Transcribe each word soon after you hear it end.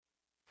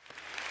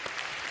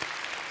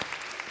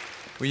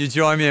Will you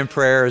join me in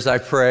prayer as I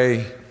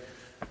pray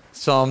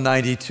Psalm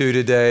 92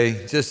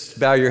 today? Just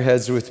bow your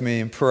heads with me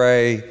and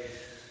pray.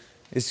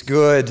 It's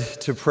good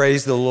to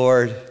praise the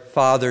Lord,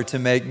 Father, to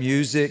make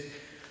music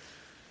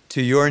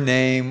to your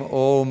name,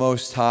 O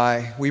Most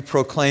High. We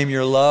proclaim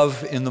your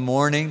love in the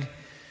morning.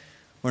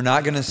 We're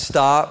not going to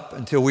stop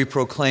until we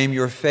proclaim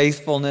your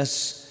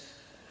faithfulness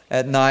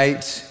at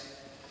night.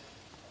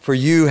 For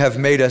you have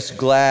made us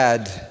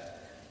glad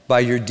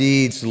by your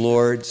deeds,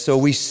 Lord. So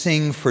we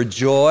sing for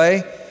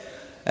joy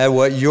at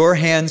what your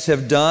hands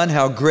have done.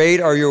 How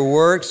great are your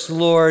works,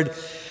 Lord.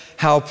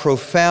 How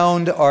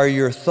profound are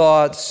your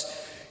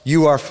thoughts.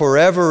 You are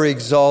forever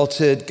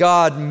exalted.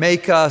 God,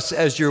 make us,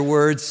 as your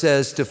word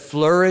says, to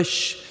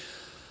flourish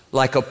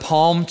like a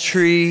palm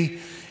tree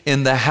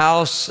in the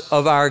house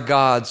of our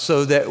God,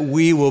 so that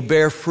we will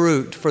bear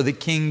fruit for the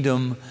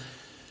kingdom,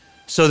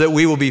 so that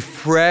we will be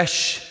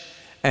fresh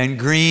and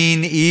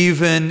green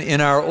even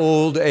in our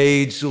old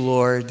age,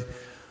 Lord.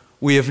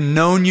 We have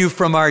known you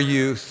from our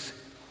youth.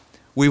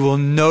 We will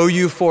know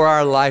you for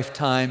our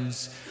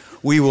lifetimes.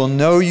 We will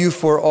know you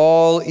for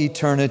all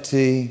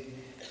eternity.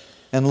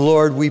 And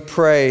Lord, we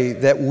pray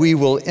that we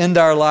will end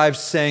our lives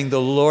saying,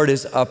 the Lord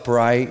is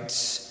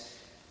upright.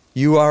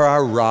 You are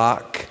our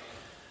rock,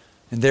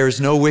 and there is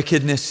no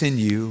wickedness in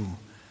you.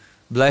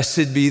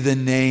 Blessed be the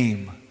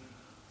name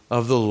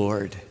of the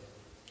Lord.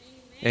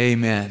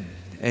 Amen.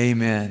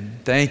 Amen.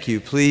 Thank you.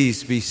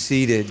 Please be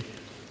seated.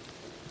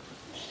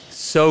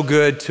 So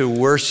good to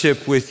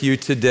worship with you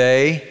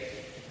today.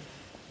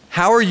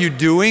 How are you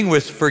doing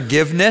with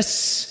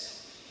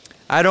forgiveness?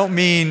 I don't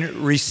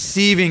mean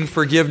receiving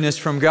forgiveness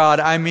from God.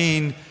 I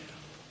mean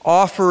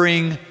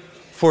offering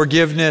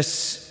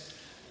forgiveness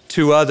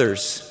to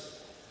others.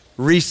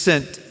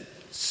 Recent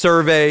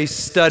survey,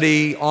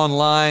 study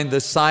online,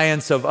 The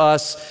Science of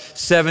Us,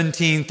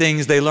 17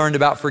 things they learned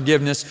about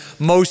forgiveness.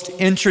 Most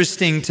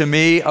interesting to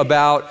me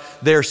about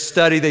their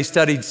study, they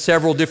studied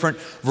several different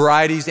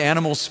varieties,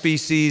 animal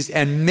species,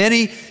 and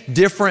many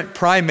different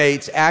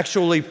primates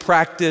actually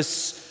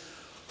practice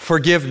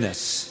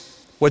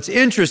forgiveness. What's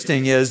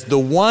interesting is the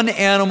one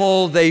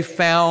animal they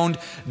found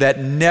that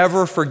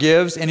never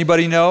forgives,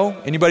 anybody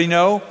know? Anybody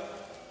know?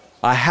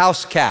 A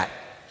house cat.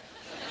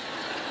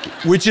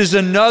 Which is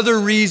another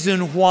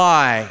reason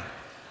why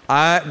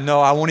I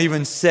won't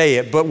even say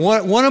it. But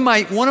one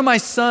of my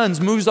sons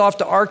moves off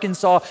to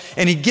Arkansas,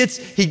 and he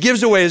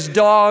gives away his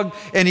dog,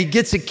 and he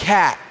gets a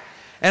cat.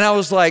 And I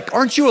was like,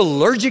 "Aren't you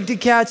allergic to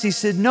cats?" He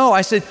said, "No."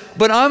 I said,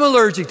 "But I'm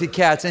allergic to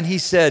cats." And he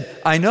said,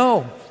 "I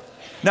know."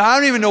 Now, I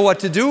don't even know what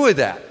to do with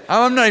that.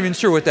 I'm not even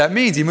sure what that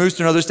means. He moves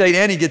to another state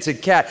and he gets a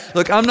cat.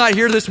 Look, I'm not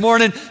here this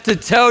morning to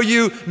tell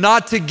you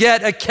not to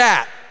get a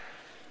cat.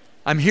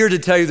 I'm here to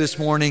tell you this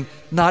morning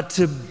not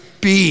to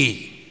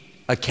be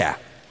a cat.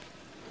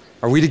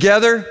 Are we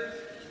together?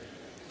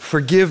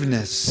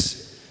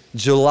 Forgiveness.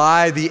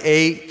 July the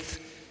 8th,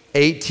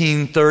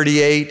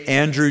 1838,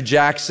 Andrew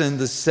Jackson,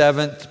 the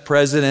 7th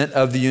President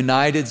of the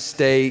United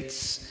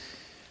States,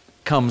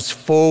 comes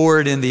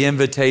forward in the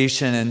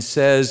invitation and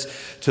says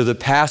to the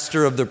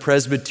pastor of the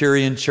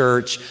Presbyterian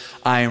Church,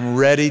 "I am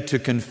ready to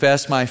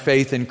confess my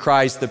faith in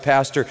Christ." The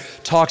pastor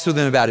talks with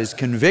him about his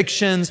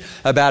convictions,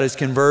 about his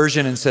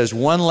conversion, and says,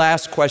 "One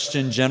last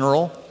question,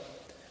 General.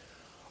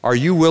 Are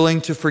you willing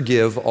to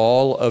forgive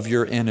all of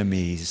your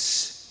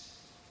enemies?"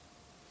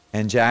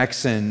 And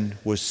Jackson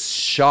was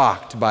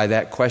shocked by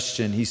that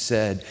question. He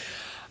said,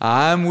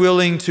 "I'm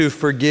willing to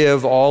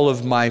forgive all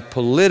of my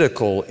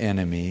political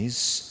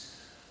enemies,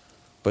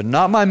 but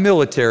not my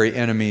military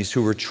enemies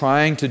who were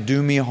trying to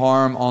do me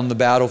harm on the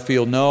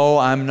battlefield. No,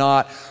 I'm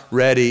not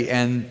ready."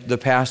 And the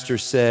pastor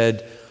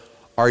said,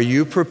 "Are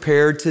you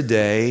prepared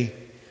today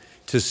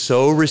to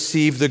so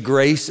receive the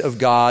grace of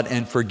God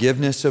and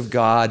forgiveness of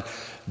God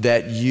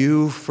that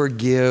you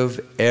forgive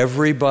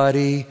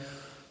everybody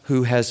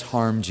who has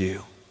harmed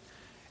you?"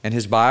 And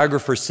his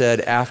biographer said,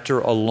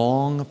 after a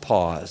long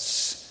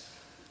pause,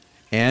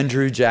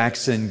 Andrew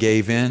Jackson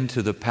gave in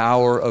to the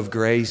power of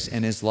grace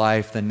in his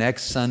life. The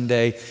next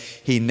Sunday,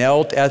 he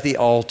knelt at the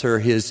altar,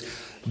 his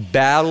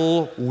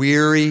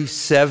battle-weary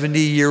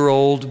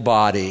 70-year-old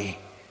body,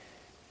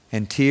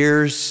 and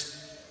tears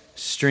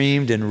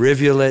streamed in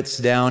rivulets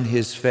down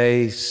his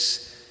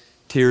face,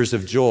 tears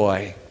of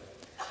joy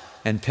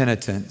and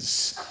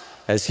penitence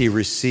as he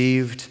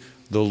received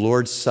the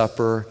Lord's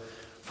Supper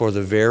for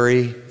the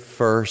very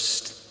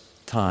first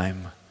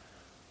time.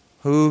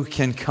 Who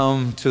can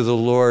come to the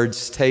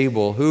Lord's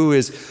table? Who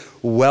is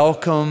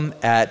welcome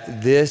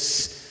at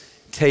this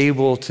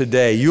table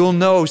today? You'll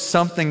know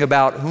something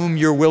about whom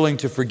you're willing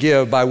to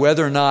forgive by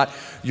whether or not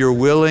you're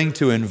willing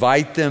to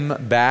invite them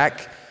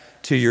back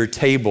to your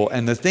table.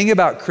 And the thing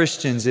about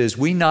Christians is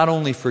we not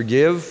only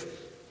forgive,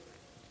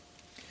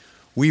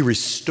 we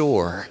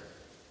restore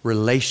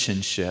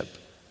relationship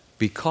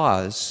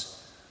because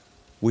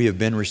we have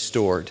been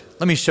restored.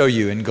 Let me show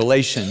you in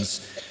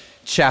Galatians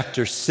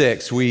chapter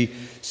 6. We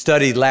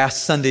studied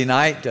last Sunday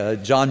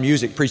night. John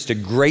Music preached a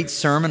great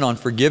sermon on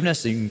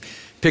forgiveness. You can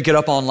pick it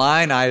up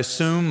online, I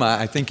assume.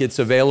 I think it's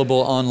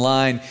available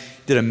online.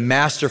 Did a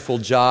masterful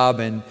job.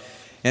 And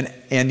And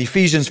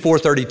Ephesians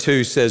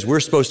 4:32 says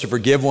we're supposed to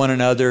forgive one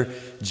another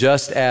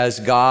just as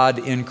God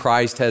in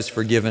Christ has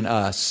forgiven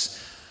us.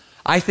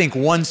 I think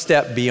one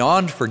step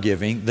beyond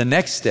forgiving, the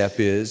next step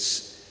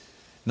is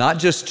not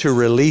just to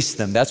release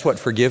them, that's what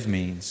forgive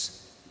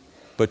means,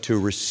 but to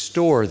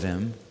restore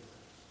them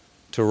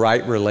to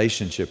right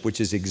relationship, which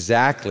is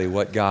exactly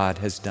what God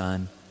has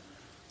done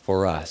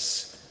for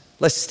us.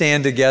 Let's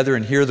stand together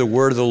and hear the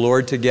word of the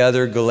Lord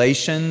together.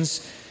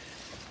 Galatians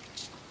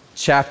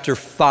chapter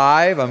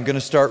 5, I'm going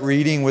to start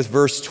reading with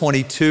verse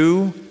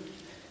 22.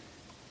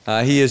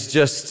 He has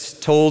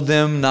just told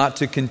them not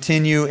to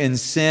continue in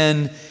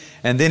sin.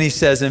 And then he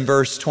says in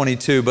verse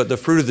 22, but the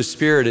fruit of the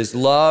Spirit is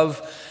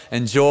love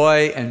and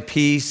joy and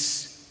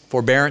peace,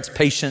 forbearance,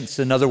 patience,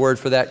 another word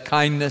for that,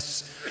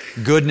 kindness,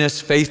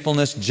 goodness,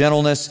 faithfulness,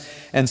 gentleness,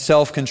 and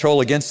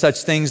self-control. Against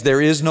such things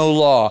there is no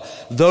law.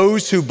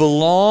 Those who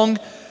belong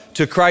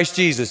to Christ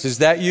Jesus, is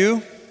that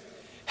you?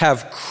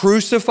 Have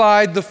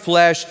crucified the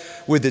flesh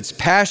with its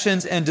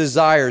passions and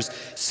desires.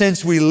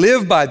 Since we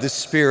live by the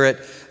Spirit,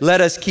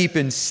 let us keep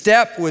in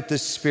step with the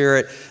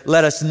Spirit.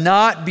 Let us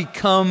not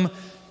become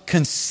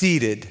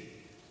conceited,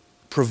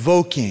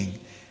 provoking,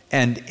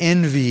 and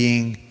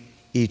envying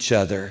each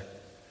other.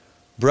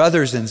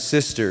 Brothers and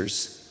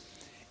sisters,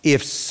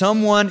 if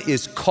someone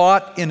is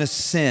caught in a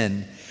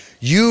sin,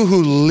 you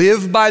who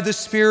live by the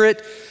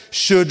Spirit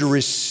should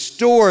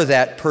restore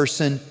that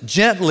person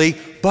gently,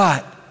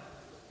 but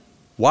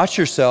watch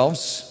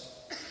yourselves,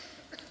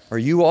 or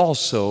you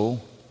also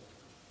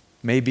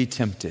may be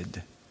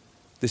tempted.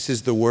 This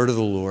is the word of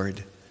the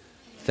Lord.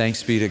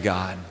 Thanks be to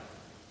God.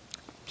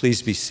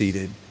 Please be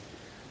seated.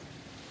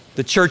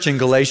 The church in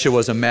Galatia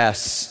was a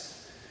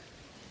mess.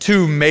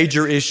 Two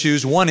major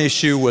issues. One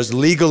issue was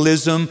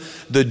legalism.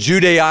 The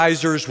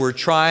Judaizers were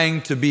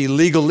trying to be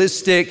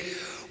legalistic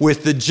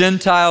with the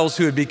Gentiles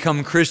who had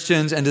become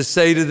Christians and to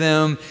say to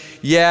them,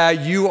 yeah,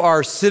 you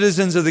are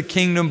citizens of the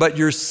kingdom, but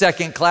you're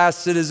second-class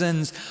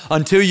citizens.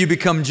 Until you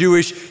become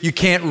Jewish, you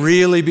can't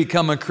really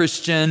become a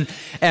Christian.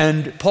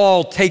 And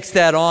Paul takes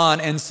that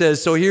on and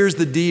says, so here's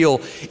the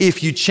deal.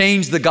 If you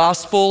change the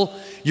gospel,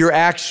 you're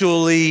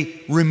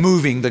actually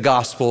removing the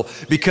gospel,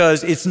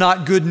 because it's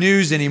not good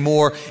news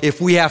anymore if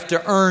we have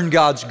to earn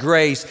God's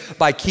grace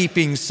by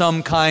keeping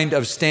some kind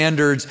of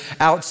standards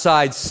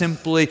outside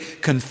simply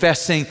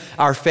confessing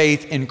our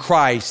faith in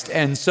Christ.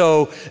 And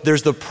so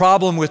there's the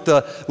problem with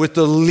the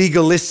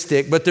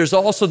legalistic, but there's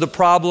also the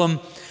problem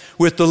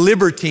with the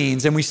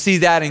libertines. And we see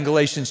that in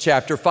Galatians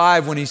chapter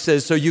 5 when he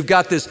says, so you've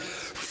got this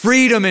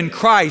freedom in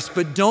Christ,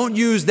 but don't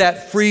use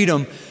that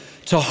freedom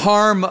to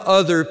harm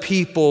other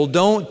people.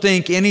 Don't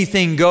think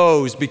anything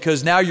goes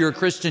because now you're a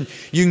Christian,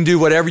 you can do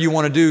whatever you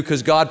want to do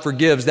because God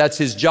forgives. That's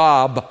his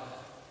job.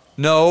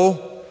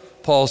 No,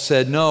 Paul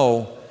said,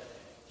 no.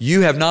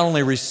 You have not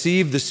only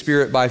received the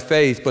Spirit by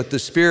faith, but the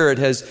Spirit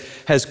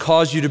has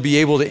caused you to be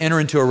able to enter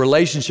into a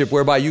relationship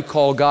whereby you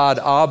call God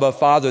Abba,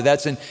 Father.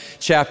 That's in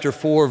chapter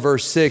 4,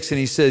 verse 6. And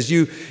he says,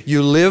 you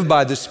live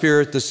by the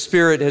Spirit. The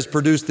Spirit has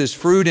produced this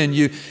fruit in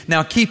you.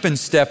 Now keep in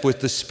step with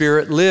the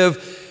Spirit.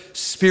 Live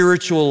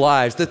spiritual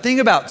lives. The thing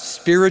about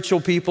spiritual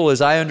people,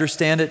 as I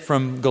understand it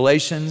from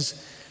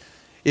Galatians,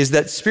 is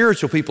that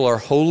spiritual people are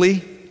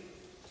holy,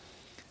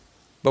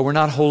 but we're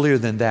not holier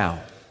than thou.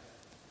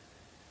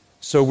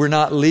 So we're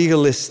not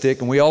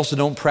legalistic, and we also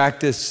don't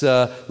practice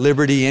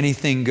liberty,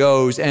 anything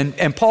goes.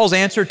 And Paul's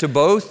answer to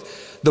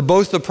both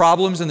the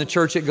problems in the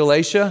church at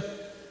Galatia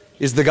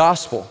is the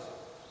gospel,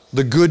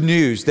 the good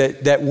news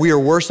that we are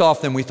worse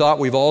off than we thought.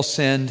 We've all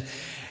sinned,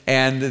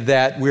 and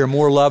that we are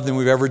more loved than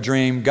we've ever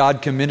dreamed.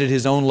 God commended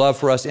his own love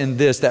for us in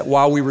this, that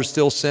while we were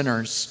still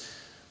sinners,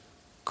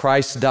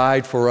 Christ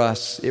died for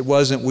us. It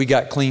wasn't we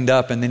got cleaned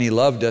up and then he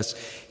loved us.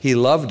 He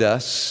loved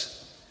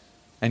us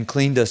and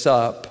cleaned us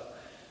up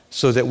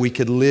so that we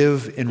could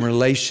live in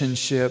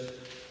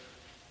relationship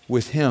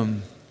with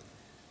him.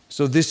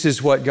 So this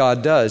is what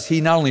God does.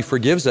 He not only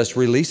forgives us,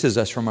 releases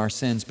us from our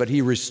sins, but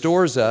he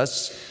restores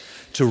us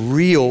to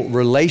real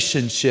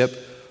relationship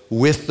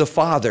with the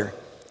Father.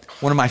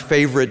 One of my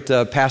favorite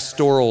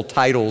pastoral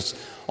titles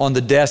on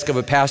the desk of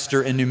a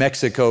pastor in New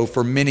Mexico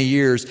for many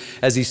years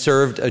as he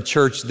served a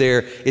church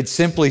there, it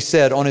simply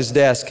said on his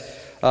desk,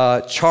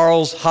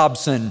 Charles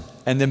Hobson,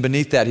 and then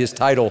beneath that his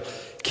title,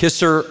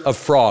 Kisser of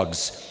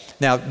Frogs.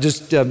 Now,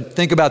 just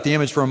think about the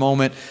image for a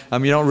moment. You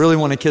don't really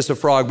want to kiss a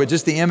frog, but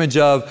just the image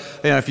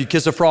of, if you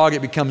kiss a frog,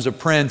 it becomes a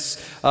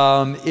prince.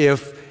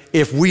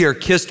 If we are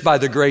kissed by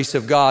the grace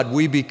of God,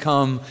 we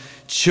become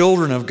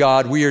children of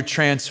God. We are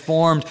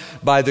transformed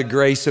by the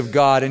grace of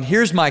God. And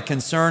here's my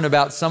concern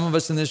about some of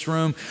us in this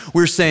room.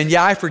 We're saying,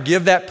 yeah, I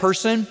forgive that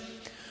person,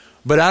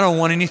 but I don't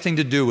want anything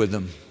to do with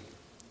them.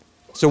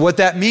 So what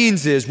that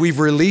means is we've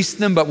released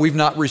them, but we've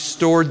not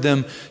restored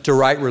them to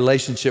right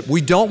relationship.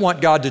 We don't want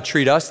God to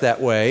treat us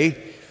that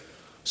way.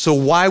 So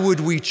why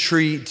would we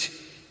treat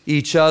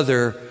each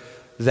other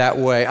that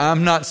way?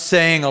 I'm not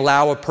saying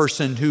allow a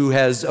person who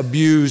has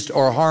abused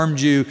or harmed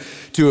you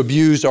to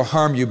abuse or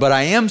harm you, but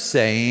I am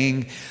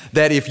saying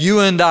that if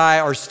you and I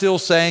are still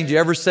saying, do you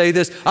ever say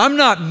this? I'm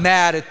not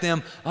mad at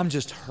them, I'm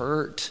just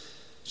hurt.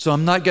 so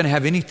I'm not going to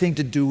have anything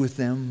to do with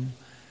them.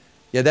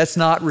 Yeah, that's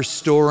not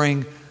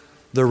restoring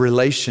the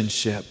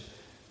relationship.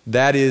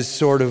 That is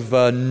sort of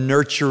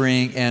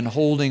nurturing and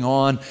holding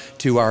on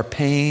to our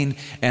pain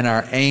and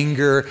our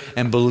anger.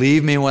 And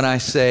believe me when I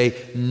say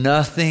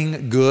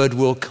nothing good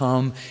will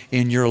come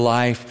in your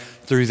life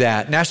through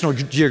that. National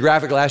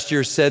Geographic last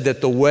year said that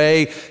the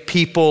way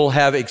people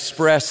have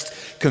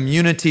expressed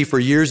community for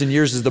years and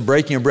years is the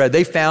breaking of bread.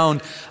 They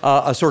found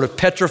a sort of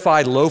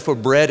petrified loaf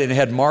of bread and it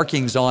had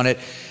markings on it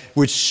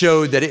which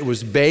showed that it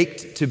was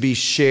baked to be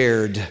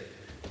shared.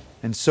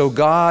 And so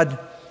God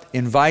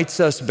invites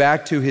us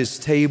back to his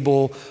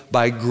table.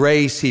 By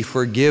grace, he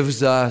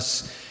forgives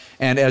us.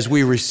 And as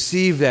we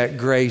receive that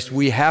grace,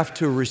 we have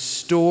to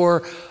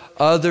restore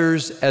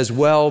others as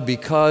well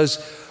because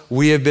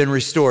we have been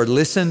restored.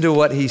 Listen to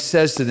what he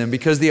says to them,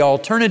 because the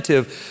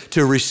alternative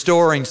to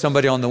restoring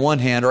somebody on the one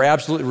hand or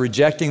absolutely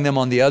rejecting them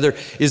on the other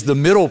is the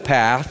middle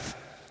path,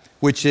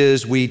 which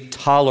is we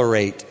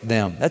tolerate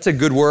them. That's a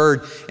good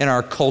word in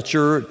our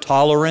culture,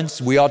 tolerance.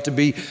 We ought to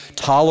be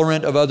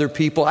tolerant of other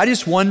people. I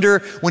just wonder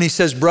when he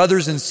says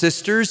brothers and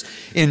sisters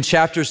in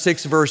chapter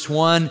 6, verse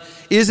 1,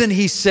 isn't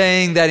he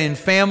saying that in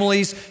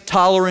families,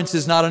 tolerance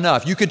is not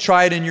enough? You could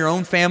try it in your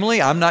own family.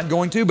 I'm not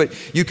going to, but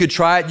you could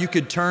try it. You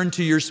could turn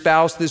to your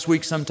spouse this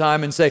week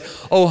sometime and say,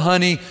 oh,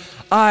 honey,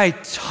 I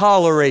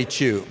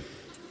tolerate you.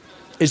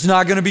 It's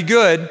not going to be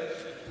good.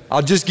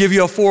 I'll just give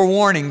you a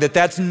forewarning that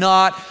that's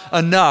not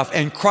enough.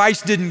 And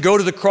Christ didn't go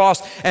to the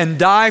cross and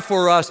die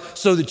for us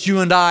so that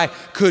you and I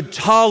could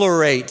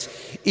tolerate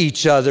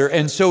each other.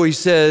 And so he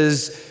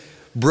says,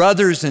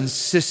 brothers and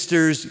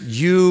sisters,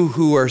 you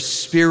who are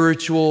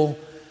spiritual,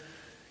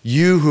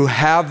 you who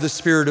have the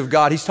Spirit of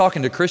God. He's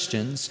talking to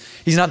Christians.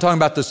 He's not talking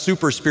about the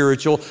super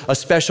spiritual, a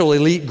special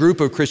elite group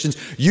of Christians.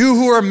 You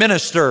who are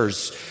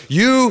ministers,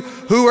 you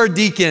who are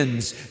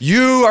deacons,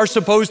 you are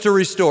supposed to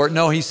restore.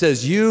 No, he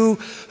says, you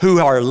who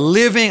are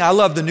living, I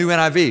love the new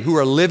NIV, who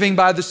are living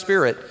by the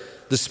Spirit.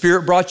 The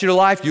Spirit brought you to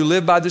life. You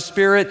live by the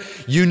Spirit.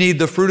 You need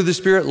the fruit of the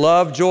Spirit,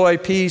 love, joy,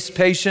 peace,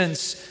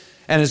 patience.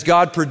 And as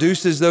God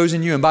produces those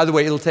in you, and by the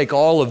way, it'll take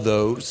all of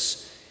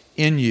those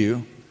in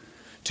you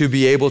to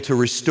be able to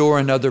restore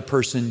another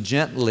person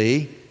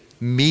gently,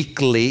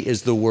 meekly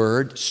is the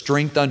word,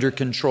 strength under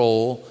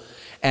control,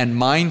 and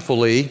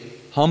mindfully,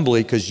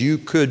 humbly, because you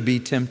could be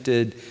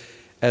tempted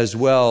as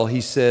well.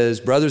 He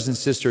says, brothers and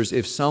sisters,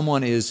 if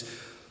someone is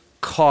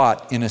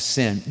caught in a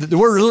sin, the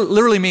word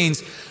literally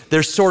means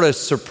they're sort of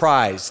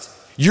surprised.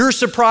 You're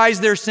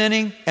surprised they're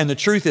sinning, and the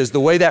truth is, the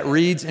way that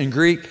reads in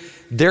Greek,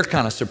 they're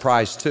kind of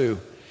surprised too.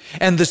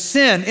 And the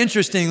sin,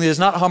 interestingly, is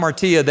not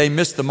hamartia, they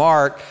missed the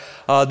mark.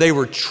 They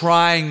were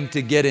trying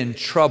to get in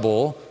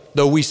trouble,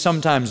 though we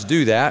sometimes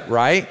do that,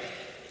 right?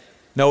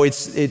 No,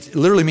 it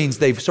literally means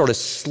they've sort of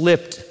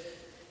slipped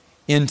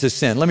into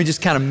sin. Let me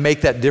just kind of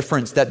make that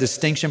difference, that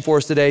distinction for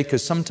us today,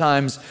 because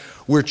sometimes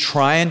we're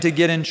trying to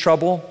get in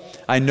trouble.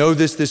 I know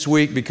this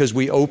week because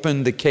we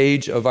opened the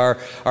cage of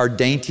our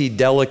dainty,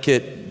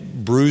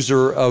 delicate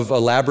bruiser of a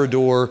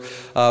Labrador,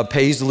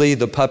 Paisley,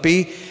 the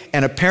puppy,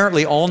 and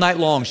apparently all night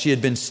long she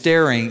had been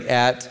staring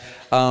at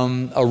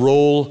a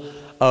roll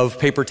of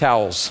paper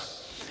towels.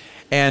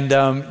 And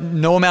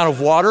no amount of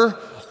water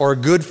or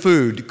good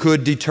food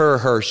could deter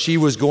her. She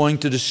was going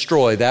to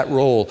destroy that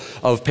roll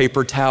of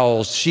paper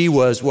towels. She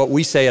was, what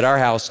we say at our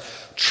house,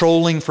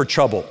 trolling for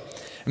trouble.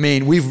 I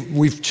mean,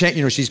 we've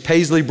changed, she's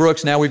Paisley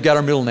Brooks. Now we've got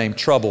our middle name,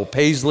 Trouble.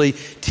 Paisley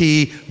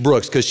T.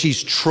 Brooks, because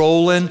she's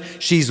trolling.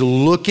 She's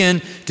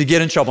looking to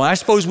get in trouble. And I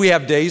suppose we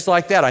have days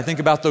like that. I think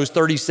about those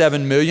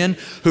 37 million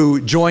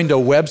who joined a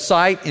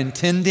website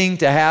intending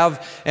to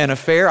have an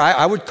affair.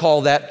 I would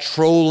call that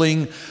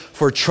trolling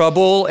for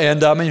trouble.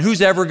 And I mean,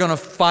 who's ever going to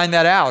find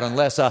that out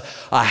unless a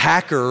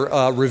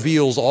hacker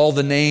reveals all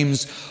the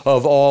names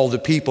of all the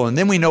people? And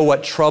then we know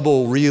what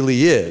trouble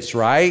really is,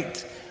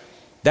 right?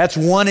 That's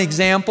one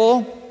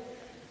example.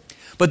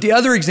 But the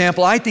other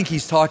example I think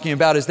he's talking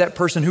about is that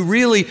person who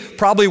really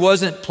probably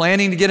wasn't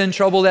planning to get in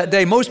trouble that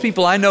day. Most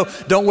people I know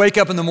don't wake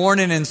up in the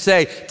morning and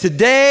say,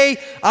 today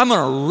I'm going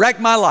to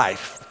wreck my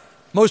life.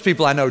 Most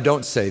people I know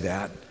don't say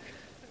that.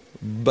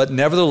 But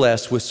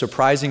nevertheless, with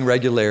surprising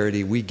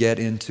regularity, we get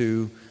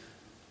into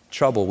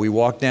trouble. We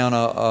walk down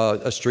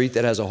a street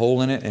that has a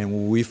hole in it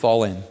and we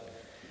fall in.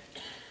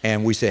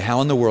 And we say, how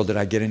in the world did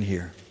I get in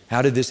here?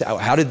 How did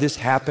this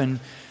happen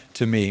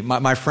to me?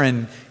 My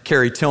friend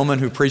Kerry Tillman,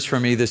 who preached for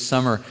me this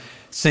summer,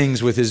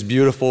 sings with his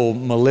beautiful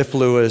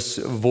mellifluous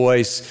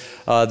voice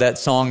that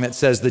song that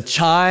says, the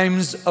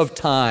chimes of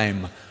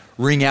time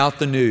ring out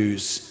the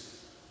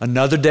news.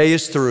 Another day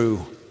is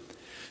through.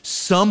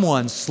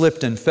 Someone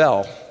slipped and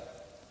fell.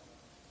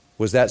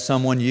 Was that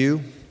someone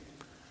you?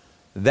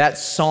 That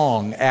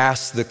song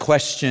asks the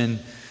question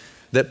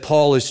that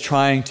Paul is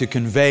trying to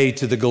convey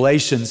to the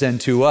Galatians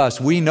and to us.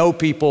 We know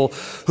people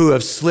who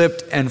have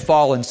slipped and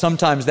fallen.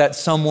 Sometimes that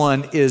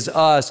someone is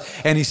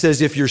us. And he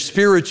says, if you're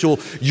spiritual,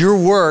 your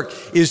work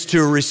is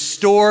to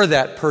restore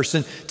that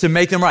person, to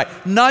make them right,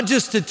 not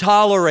just to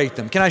tolerate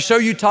them. Can I show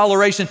you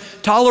toleration?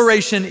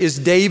 Toleration is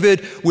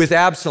David with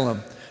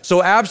Absalom.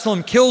 So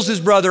Absalom kills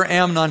his brother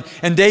Amnon,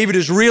 and David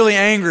is really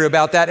angry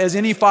about that, as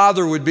any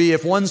father would be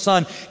if one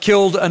son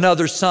killed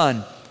another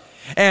son.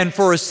 And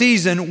for a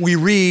season, we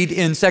read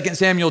in 2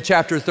 Samuel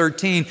chapter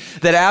 13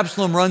 that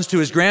Absalom runs to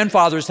his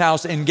grandfather's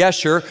house in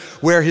Geshur,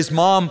 where his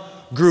mom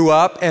grew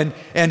up, and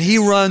he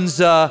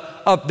runs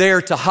up there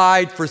to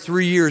hide for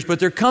 3 years. But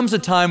there comes a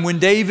time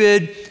when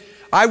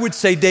I would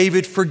say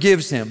David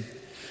forgives him.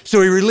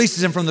 So he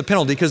releases him from the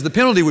penalty, because the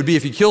penalty would be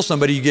if you kill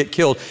somebody, you get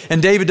killed.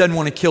 And David doesn't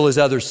want to kill his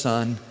other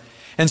son.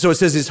 And so it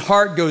says his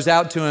heart goes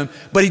out to him,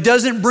 but he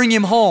doesn't bring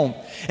him home.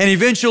 And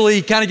eventually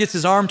he kind of gets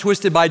his arm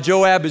twisted by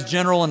Joab, his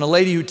general, and a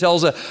lady who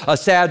tells a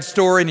sad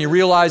story, and he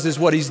realizes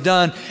what he's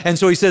done. And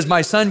so he says,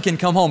 my son can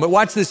come home. But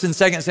watch this in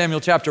 2 Samuel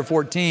chapter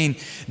 14.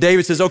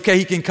 David says, okay,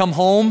 he can come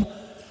home,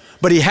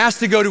 but he has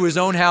to go to his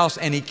own house,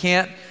 and he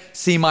can't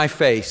see my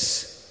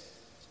face.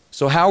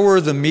 So how were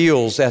the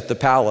meals at the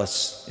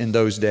palace in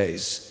those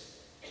days?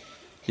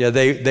 Yeah,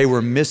 they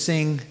were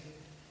missing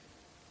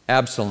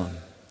Absalom.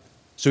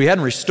 So he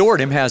hadn't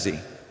restored him, has he?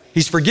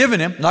 He's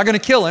forgiven him, not going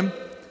to kill him,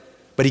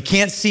 but he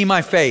can't see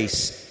my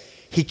face.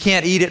 He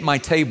can't eat at my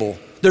table.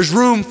 There's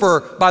room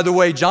for, by the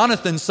way,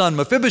 Jonathan's son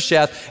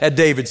Mephibosheth at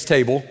David's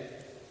table,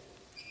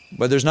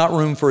 but there's not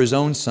room for his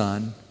own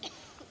son,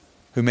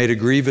 who made a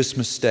grievous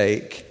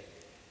mistake.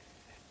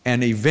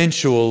 And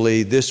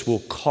eventually this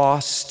will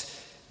cost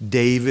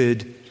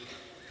David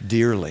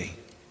dearly.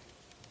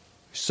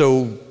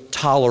 So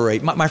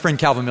tolerate. My friend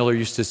Calvin Miller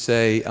used to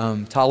say,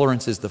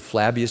 tolerance is the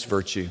flabbiest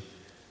virtue.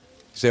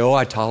 Say, oh,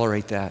 I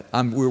tolerate that.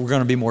 We're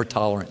going to be more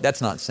tolerant. That's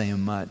not saying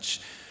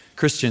much.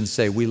 Christians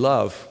say we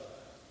love.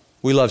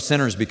 We love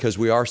sinners because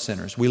we are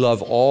sinners. We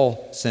love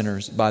all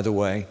sinners, by the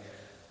way.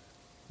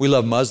 We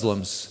love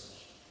Muslims.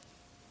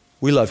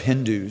 We love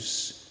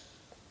Hindus.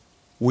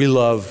 We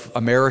love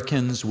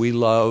Americans. We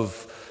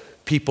love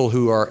people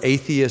who are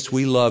atheists.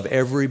 We love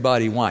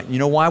everybody. Why? You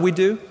know why we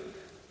do?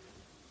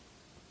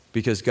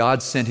 Because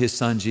God sent His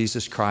Son,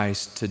 Jesus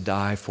Christ, to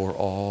die for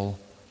all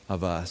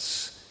of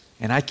us.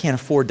 And I can't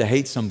afford to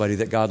hate somebody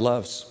that God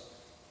loves.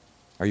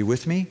 Are you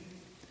with me?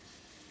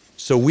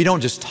 So we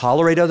don't just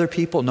tolerate other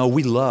people. No,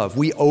 we love.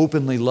 We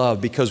openly love,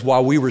 because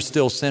while we were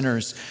still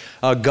sinners,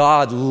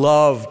 God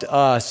loved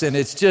us. And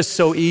it's just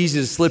so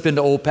easy to slip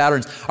into old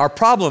patterns. Our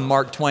problem,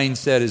 Mark Twain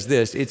said, is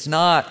this. It's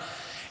not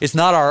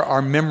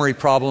our memory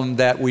problem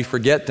that we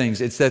forget things.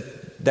 It's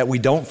that we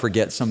don't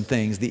forget some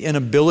things. The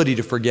inability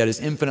to forget is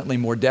infinitely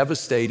more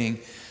devastating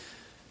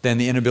than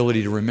the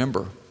inability to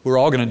remember. We're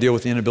all going to deal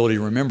with the inability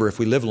to remember if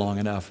we live long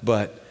enough,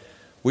 but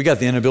we got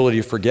the inability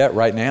to forget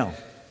right now.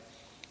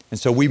 And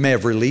so we may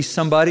have released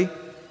somebody,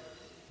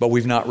 but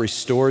we've not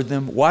restored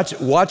them.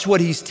 Watch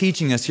what he's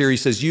teaching us here. He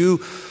says, you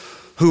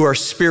who are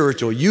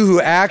spiritual, you who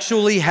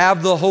actually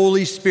have the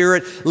Holy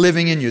Spirit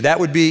living in you. That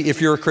would be if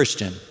you're a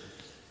Christian.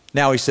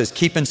 Now he says,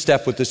 keep in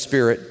step with the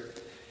Spirit.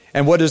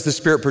 And what does the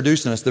Spirit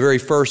produce in us? The very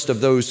first of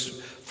those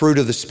fruit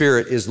of the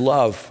Spirit is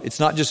love. It's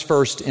not just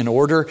first in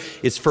order,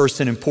 it's first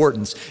in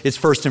importance. It's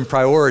first in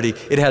priority.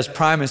 It has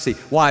primacy.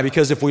 Why?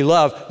 Because if we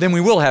love, then we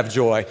will have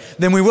joy.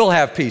 Then we will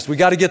have peace. We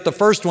got to get the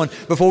first one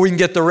before we can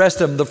get the rest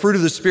of them. The fruit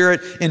of the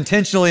Spirit,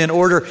 intentionally in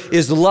order,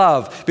 is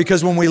love.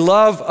 Because when we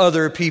love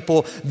other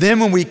people, then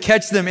when we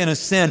catch them in a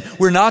sin,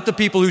 we're not the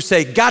people who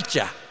say,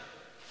 gotcha.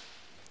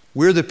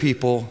 We're the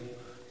people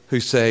who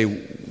say,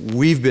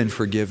 we've been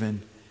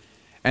forgiven.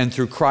 And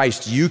through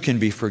Christ, you can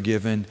be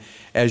forgiven.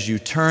 As you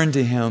turn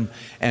to Him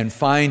and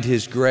find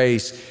His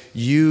grace,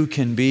 you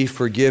can be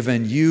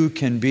forgiven. You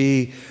can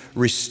be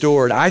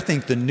restored. I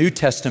think the New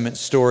Testament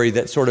story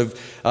that sort of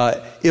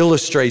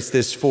illustrates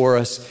this for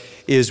us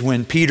is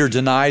when Peter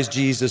denies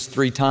Jesus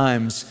 3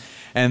 times.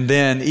 And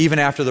then even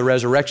after the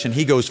resurrection,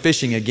 he goes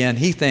fishing again.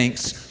 He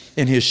thinks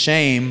in his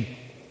shame,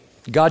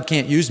 God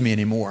can't use me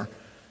anymore.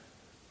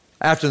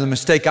 After the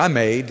mistake I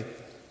made,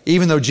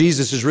 even though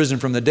Jesus is risen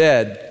from the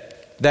dead,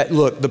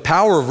 the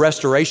power of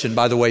restoration,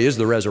 by the way, is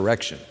the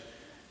resurrection.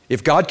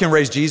 If God can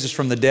raise Jesus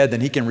from the dead, then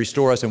He can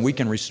restore us and we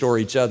can restore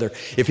each other.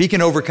 If He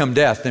can overcome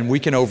death, then we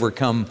can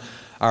overcome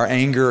our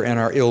anger and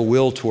our ill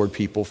will toward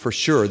people, for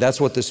sure.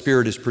 That's what the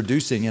Spirit is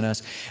producing in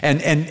us.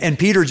 And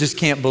Peter just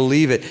can't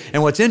believe it.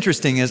 And what's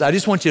interesting is, I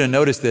just want you to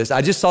notice this.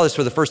 I just saw this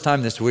for the first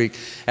time this week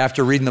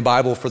after reading the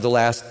Bible for the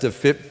last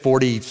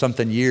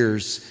 40-something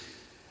years,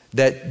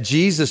 that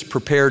Jesus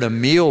prepared a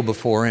meal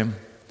before him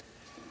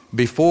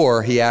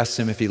before He asks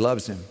him if he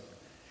loves him.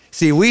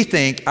 See, we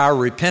think our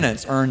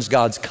repentance earns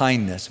God's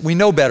kindness. We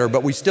know better,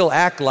 but we still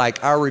act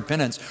like our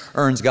repentance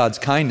earns God's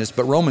kindness.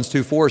 But Romans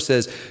 2:4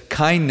 says,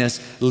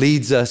 kindness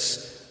leads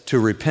us to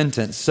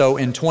repentance. So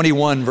in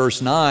 21 verse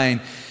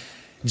 9,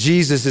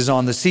 Jesus is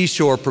on the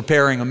seashore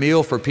preparing a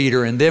meal for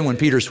Peter, and then when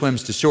Peter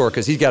swims to shore,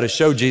 because he's got to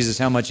show Jesus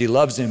how much he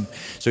loves him,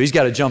 so he's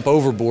got to jump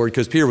overboard,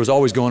 because Peter was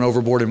always going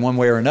overboard in one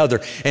way or another,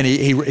 and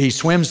he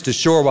swims to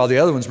shore while the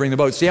other ones bring the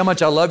boat. See how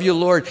much I love you,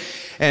 Lord?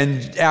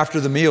 And after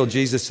the meal,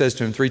 Jesus says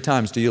to him 3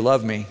 times, do you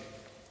love me?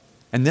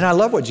 And then I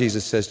love what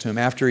Jesus says to him.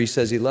 After he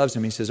says he loves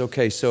him, he says,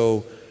 okay,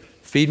 so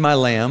feed my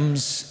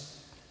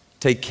lambs,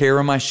 take care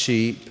of my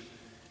sheep,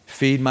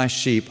 feed my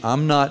sheep.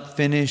 I'm not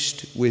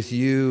finished with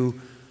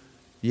you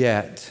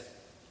yet.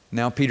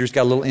 Now Peter's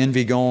got a little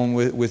envy going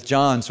with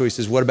John, so he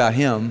says, what about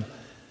him?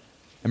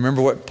 And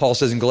remember what Paul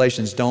says in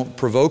Galatians, don't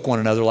provoke one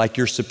another like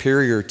you're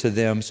superior to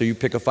them, so you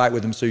pick a fight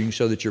with them so you can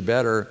show that you're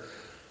better.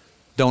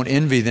 Don't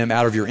envy them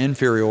out of your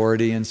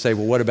inferiority and say,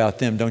 well, what about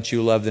them? Don't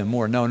you love them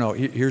more? No,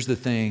 here's the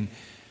thing.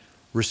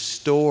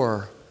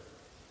 Restore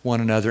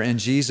one another. And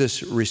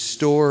Jesus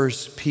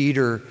restores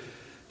Peter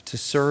to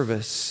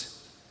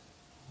service.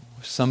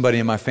 Somebody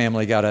in my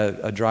family got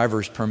a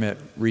driver's permit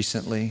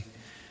recently,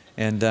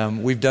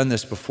 and we've done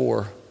this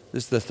before.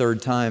 This is the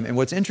third time. And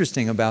what's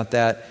interesting about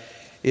that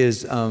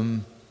is,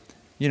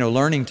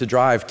 learning to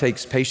drive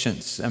takes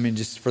patience. I mean,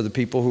 just for the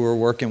people who are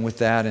working with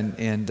that,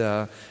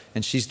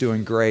 and she's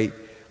doing great.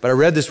 But I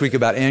read this week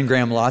about Anne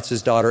Graham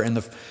Lotz' daughter, and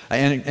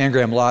Anne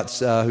Graham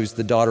Lotz, who's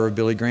the daughter of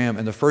Billy Graham.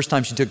 And the first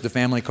time she took the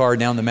family car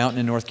down the mountain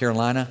in North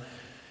Carolina,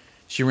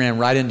 she ran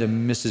right into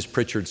Mrs.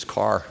 Pritchard's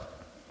car.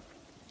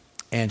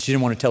 And she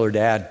didn't want to tell her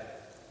dad.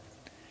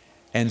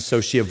 And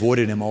so she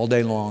avoided him all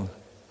day long.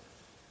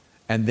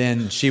 And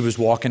then she was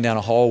walking down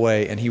a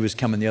hallway and he was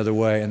coming the other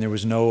way, and there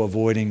was no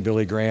avoiding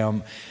Billy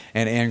Graham.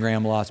 And Anne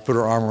Graham Lotz put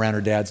her arm around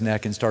her dad's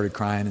neck and started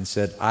crying and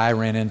said, I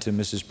ran into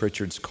Mrs.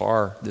 Pritchard's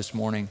car this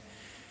morning.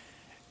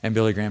 And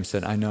Billy Graham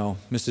said, I know.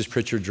 Mrs.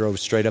 Pritchard drove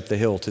straight up the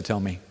hill to tell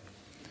me.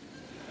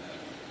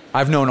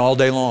 I've known all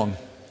day long.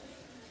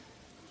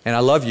 And I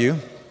love you.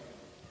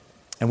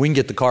 And we can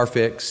get the car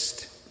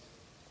fixed.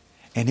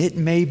 And it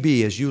may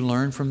be, as you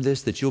learn from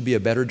this, that you'll be a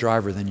better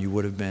driver than you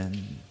would have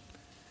been.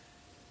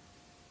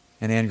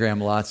 And Anne Graham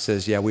Lotz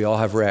says, yeah, we all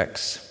have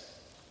wrecks.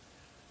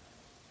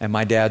 And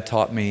my dad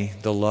taught me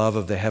the love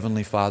of the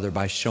Heavenly Father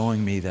by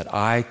showing me that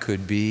I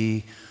could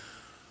be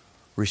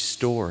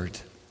restored.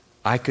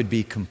 I could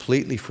be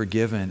completely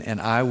forgiven,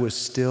 and I was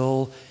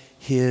still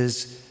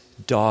his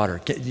daughter.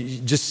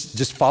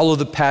 Just follow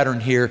the pattern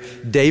here.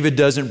 David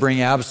doesn't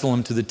bring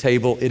Absalom to the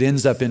table. It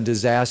ends up in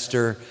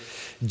disaster.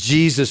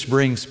 Jesus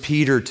brings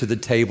Peter to the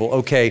table.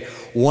 Okay,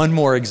 one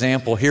more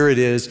example. Here it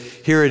is.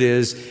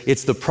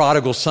 It's the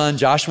prodigal son.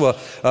 Joshua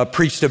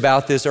preached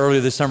about this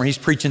earlier this summer. He's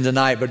preaching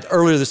tonight, but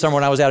earlier this summer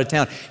when I was out of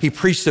town, he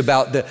preached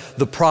about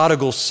the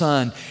prodigal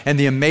son and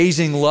the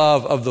amazing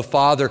love of the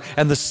father.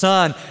 And the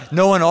son,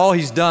 knowing all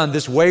he's done,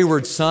 this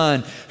wayward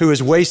son who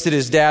has wasted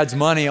his dad's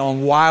money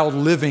on wild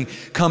living,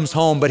 comes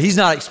home, but he's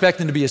not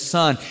expecting to be a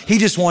son. He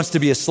just wants to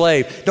be a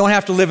slave. Don't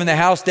have to live in the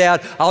house,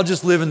 Dad. I'll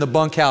just live in the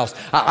bunkhouse.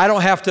 I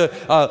don't have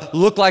to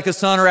look like a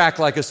son or act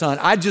like a son.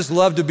 I'd just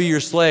love to be your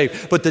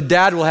slave. But the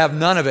dad will have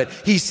none of it.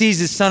 He sees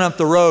his son up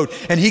the road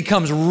and he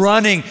comes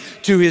running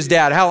to his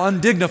dad. How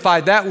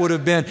undignified that would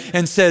have been,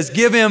 and says,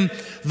 give him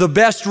the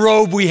best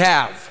robe we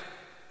have,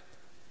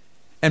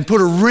 and put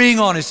a ring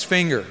on his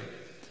finger,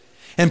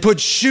 and put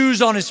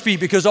shoes on his feet,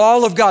 because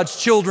all of God's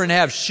children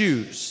have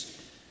shoes,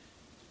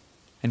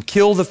 and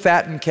kill the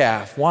fattened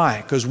calf.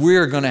 Why? Because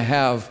we're going to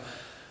have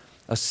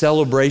a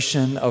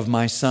celebration of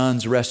my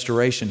son's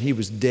restoration. He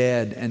was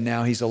dead and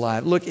now he's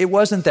alive. Look, it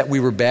wasn't that we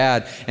were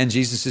bad and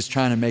Jesus is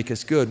trying to make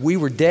us good. We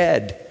were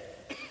dead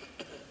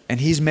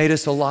and he's made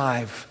us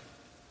alive.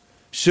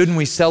 Shouldn't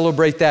we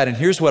celebrate that? And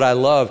here's what I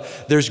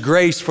love. There's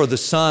grace for the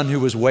son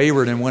who was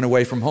wayward and went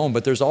away from home,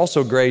 but there's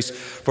also grace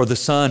for the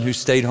son who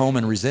stayed home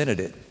and resented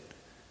it.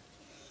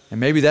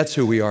 And maybe that's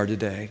who we are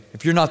today.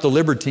 If you're not the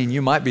libertine,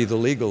 you might be the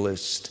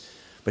legalist.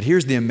 But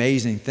here's the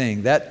amazing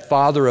thing. That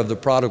father of the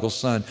prodigal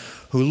son,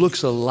 who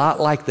looks a lot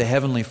like the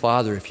Heavenly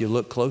Father if you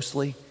look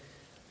closely,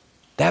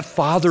 that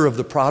father of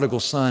the prodigal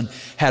son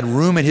had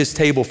room at his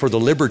table for the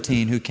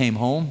libertine who came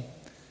home.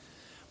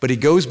 But he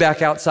goes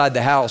back outside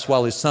the house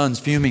while his son's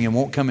fuming and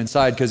won't come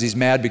inside because he's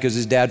mad because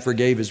his dad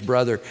forgave his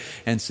brother,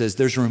 and says,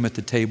 there's room at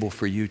the table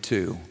for you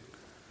too.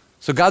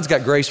 So God's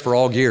got grace for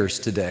all gears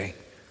today.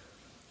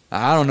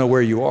 I don't know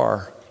where you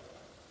are,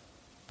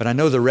 but I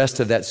know the rest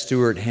of that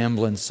Stuart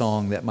Hamblin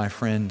song that my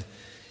friend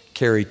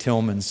Carrie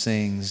Tillman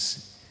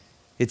sings.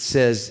 It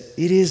says,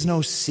 it is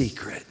no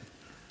secret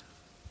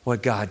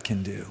what God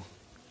can do.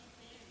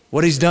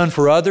 What he's done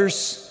for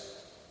others,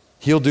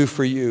 he'll do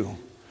for you.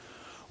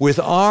 With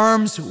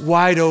arms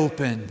wide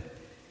open,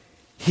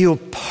 he'll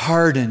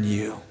pardon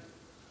you.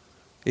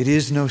 It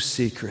is no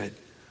secret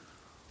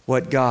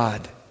what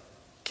God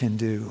can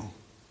do.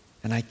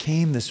 And I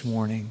came this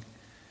morning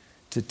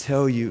to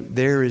tell you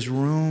there is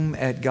room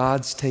at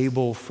God's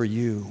table for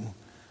you.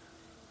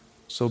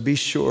 So be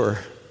sure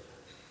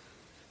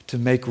to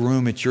make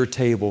room at your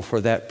table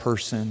for that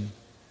person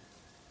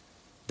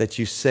that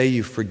you say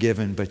you've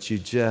forgiven, but you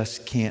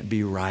just can't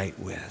be right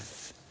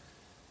with.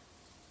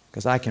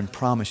 Because I can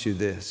promise you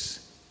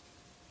this,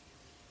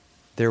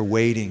 they're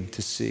waiting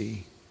to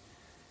see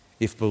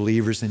if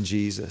believers in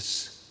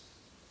Jesus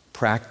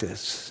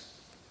practice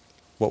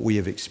what we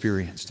have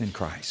experienced in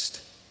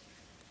Christ.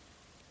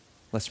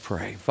 Let's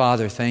pray.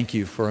 Father, thank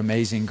you for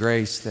amazing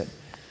grace that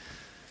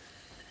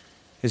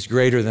is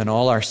greater than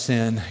all our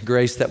sin,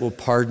 grace that will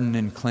pardon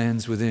and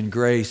cleanse. Within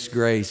grace,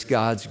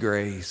 God's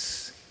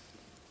grace.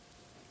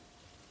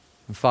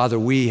 And Father,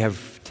 we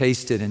have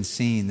tasted and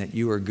seen that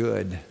you are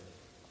good.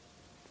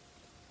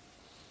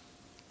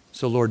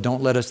 So, Lord,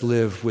 don't let us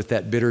live with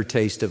that bitter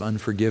taste of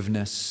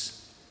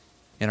unforgiveness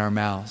in our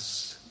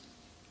mouths.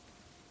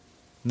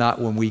 Not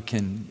when we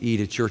can eat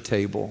at your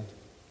table.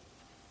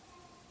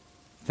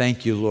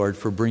 Thank you, Lord,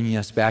 for bringing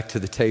us back to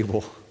the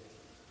table,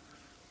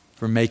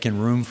 for making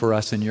room for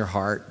us in your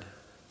heart.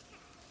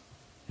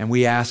 And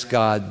we ask,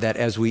 God, that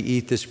as we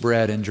eat this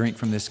bread and drink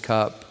from this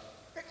cup,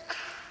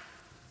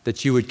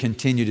 that you would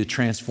continue to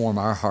transform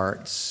our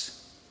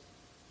hearts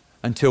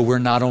until we're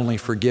not only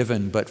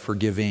forgiven, but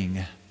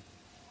forgiving.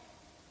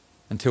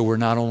 Until we're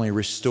not only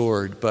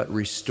restored, but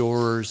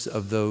restorers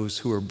of those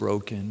who are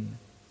broken.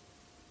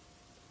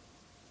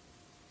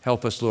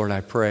 Help us, Lord,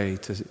 I pray,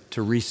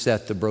 to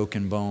reset the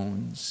broken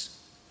bones,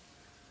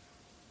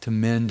 to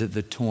mend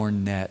the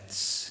torn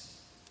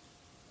nets,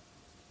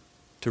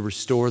 to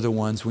restore the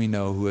ones we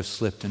know who have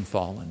slipped and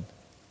fallen.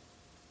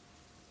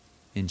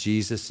 In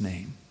Jesus'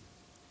 name,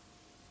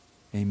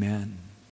 amen.